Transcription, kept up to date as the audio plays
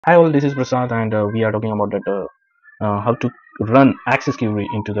Hi all, this is Prasad and we are talking about that how to run access query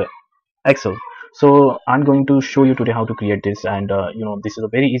into the Excel. So I'm going to show you today how to create this, and this is a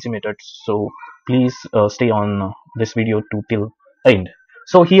very easy method. So please stay on this video to till end.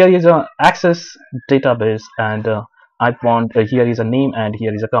 So here is a access database, and I want here is a name and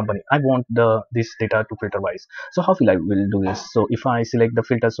here is a company. I want this data to filter wise. So how will do this? So if I select the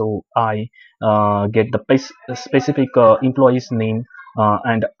filter, so I get the specific employee's name,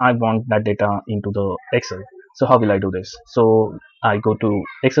 and I want that data into the Excel. So how will I do this? So I go to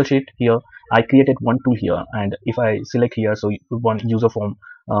Excel sheet here. I created one tool here, and if I select here, so one user form,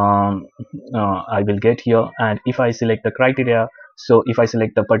 I will get here. And if I select the criteria, so if I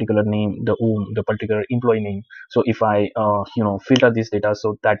select the particular name, the particular employee name, so if I filter this data,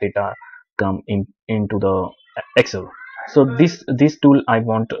 so that data come into the Excel. So this tool I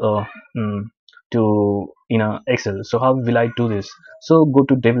want to in a Excel. So how will I do this? So go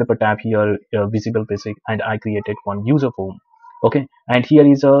to developer tab here, visible basic, and I created one user form. Okay, and here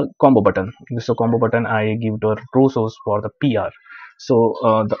is a combo button. So combo button, I give the row source for the PR. So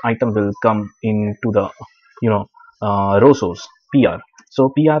the item will come into the row source PR. So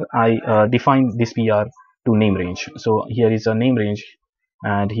PR, I define this PR to name range. So here is a name range,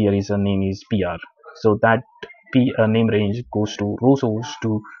 and here is a name is PR. So that name range goes to row source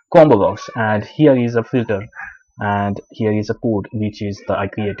to combo box, and here is a filter, and here is a code which is the I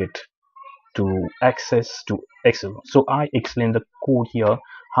created to access to Excel. So I explain the code here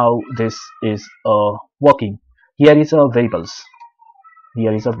how this is working. Here is a variables.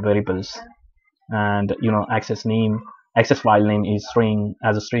 Here is a variables, and access name, access file name is string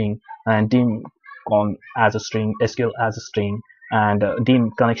as a string, and dim con as a string, Sql as a string, and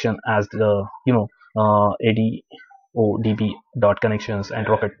dim connection as the ADODB.Connections and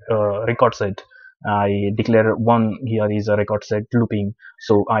record set. I declare one here is a record set looping,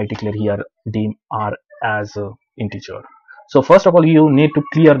 so I declare here dim r as a integer. So first of all, you need to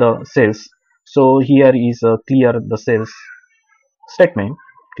clear the cells. So here is clear the cells statement,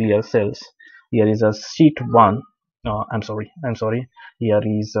 clear cells. Here is a sheet 1. I'm sorry, here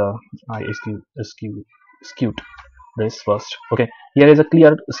is I skewed this first. Okay, here is a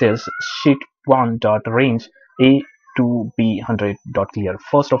clear cells sheet 1 dot range a to b100 dot clear.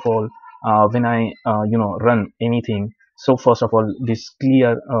 First of all, when I run anything, so first of all this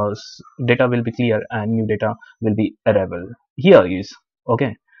clear data will be clear and new data will be available. Here is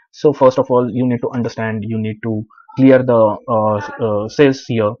okay. So first of all, you need to understand, you need to clear the cells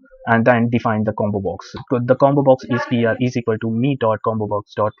here, and then define the combo box. The combo box is PR is equal to me dot combo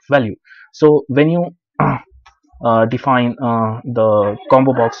box dot value. So when you define the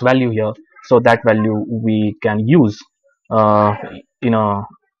combo box value here, so that value we can use uh, in a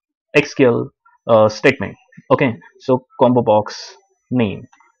Sql statement. Okay, so combo box name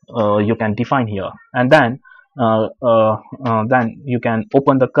you can define here, and then you can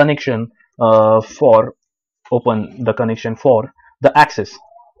open the connection for the access.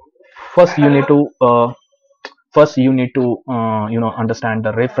 First you need to understand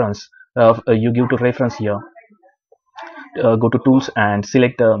the reference. You give to reference here, go to tools and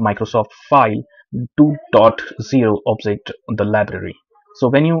select the Microsoft file 2.0 object, the library. So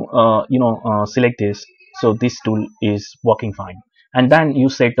when you select this, so this tool is working fine, and then you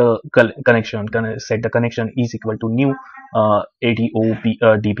set the set the connection is equal to new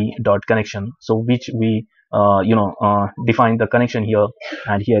ADODB.Connection. So which we define the connection here,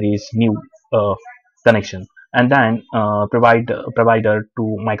 and here is new connection, and then provider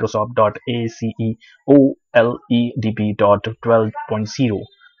to Microsoft.AcceoldB.12.0.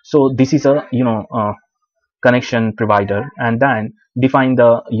 So this is a connection provider, and then define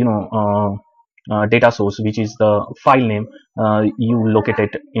the data source, which is the file name. You locate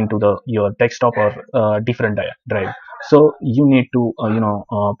it into the your desktop or different drive. So you need to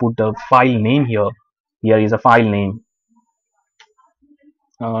put the file name here. Here is a file name.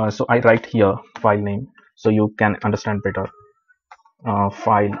 So I write here file name so you can understand better.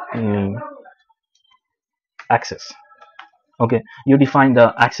 File name access. Okay, you define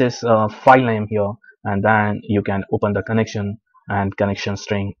the access file name here, and then you can open the connection, and connection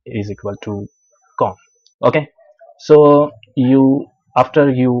string is equal to com. Okay, so you after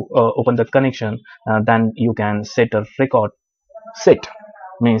you open the connection, then you can set a record set,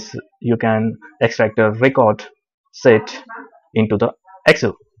 means you can extract a record set into the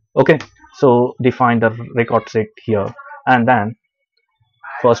Excel. Okay, so define the record set here, and then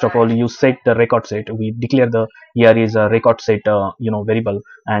first of all you set the record set. We declare the here is a record set variable,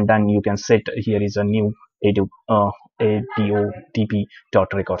 and then you can set here is a new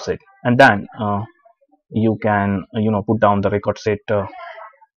ADODB.Recordset, and then you can put down the record set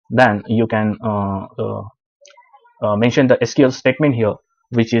then you can mention the SQL statement here,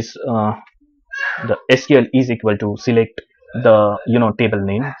 which is the SQL is equal to select the table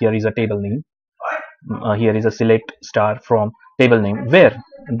name. Here is a table name. Here is a select star from table name, where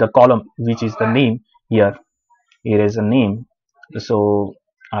the column which is the name, here is a name. So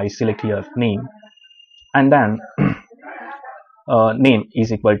I select here name, and then name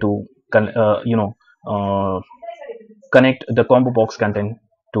is equal to uh, connect the combo box content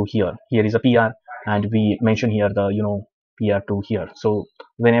to here. Here is a PR, and we mention here the PR to here. So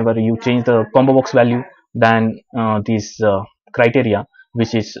whenever you change the combo box value, then this criteria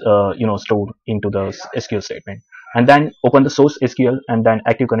which is stored into the SQL statement, and then open the source SQL, and then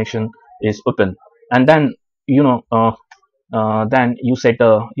ActiveConnection is open, and then then you set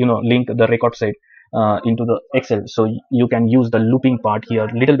link the record set into the Excel. So you can use the looping part here,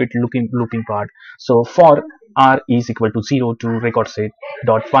 little bit looping part. So for r is equal to 0 to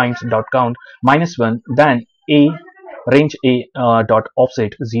Recordset.Fields.Count -1, then a range a dot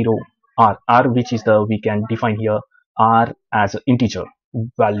offset 0 r, which is the, we can define here r as an integer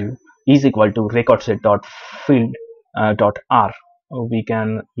value, is equal to Recordset.Field.R. We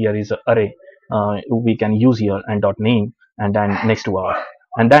can, here is an array, we can use here, and dot name, and then next to r,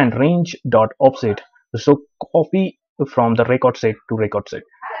 and then range dot offset. So copy from the record set to record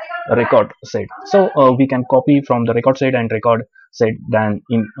set. So we can copy from the record set and record set, then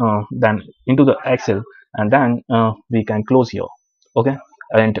into the Excel, and then we can close here, okay,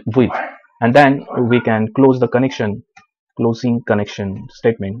 and with, and then we can close the connection, closing connection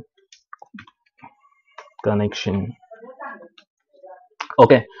statement, connection.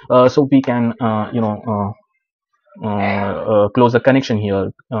 Okay, so we can close the connection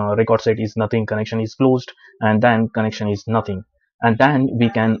here. Record set is nothing, connection is closed, and then connection is nothing, and then we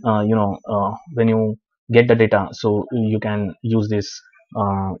can when you get the data, so you can use this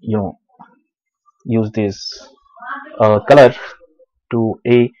color to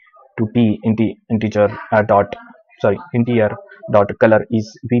A to B integer integer dot color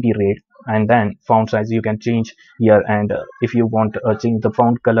is VD red, and then font size you can change here, and if you want change the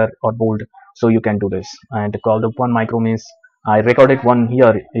font color or bold, so you can do this, and call the one micro means I recorded one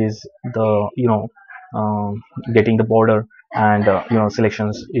here is the getting the border, and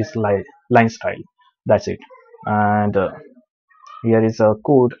selections is like line style, that's it. And here is a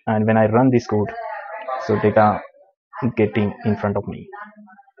code, and when I run this code, so data getting in front of me.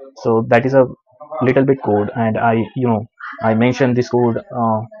 So that is a little bit code, and I mentioned this code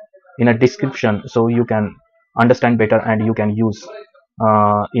in a description, so you can understand better and you can use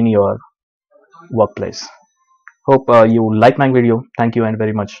in your workplace. Hope you like my video. Thank you and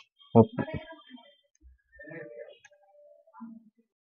very much. Hope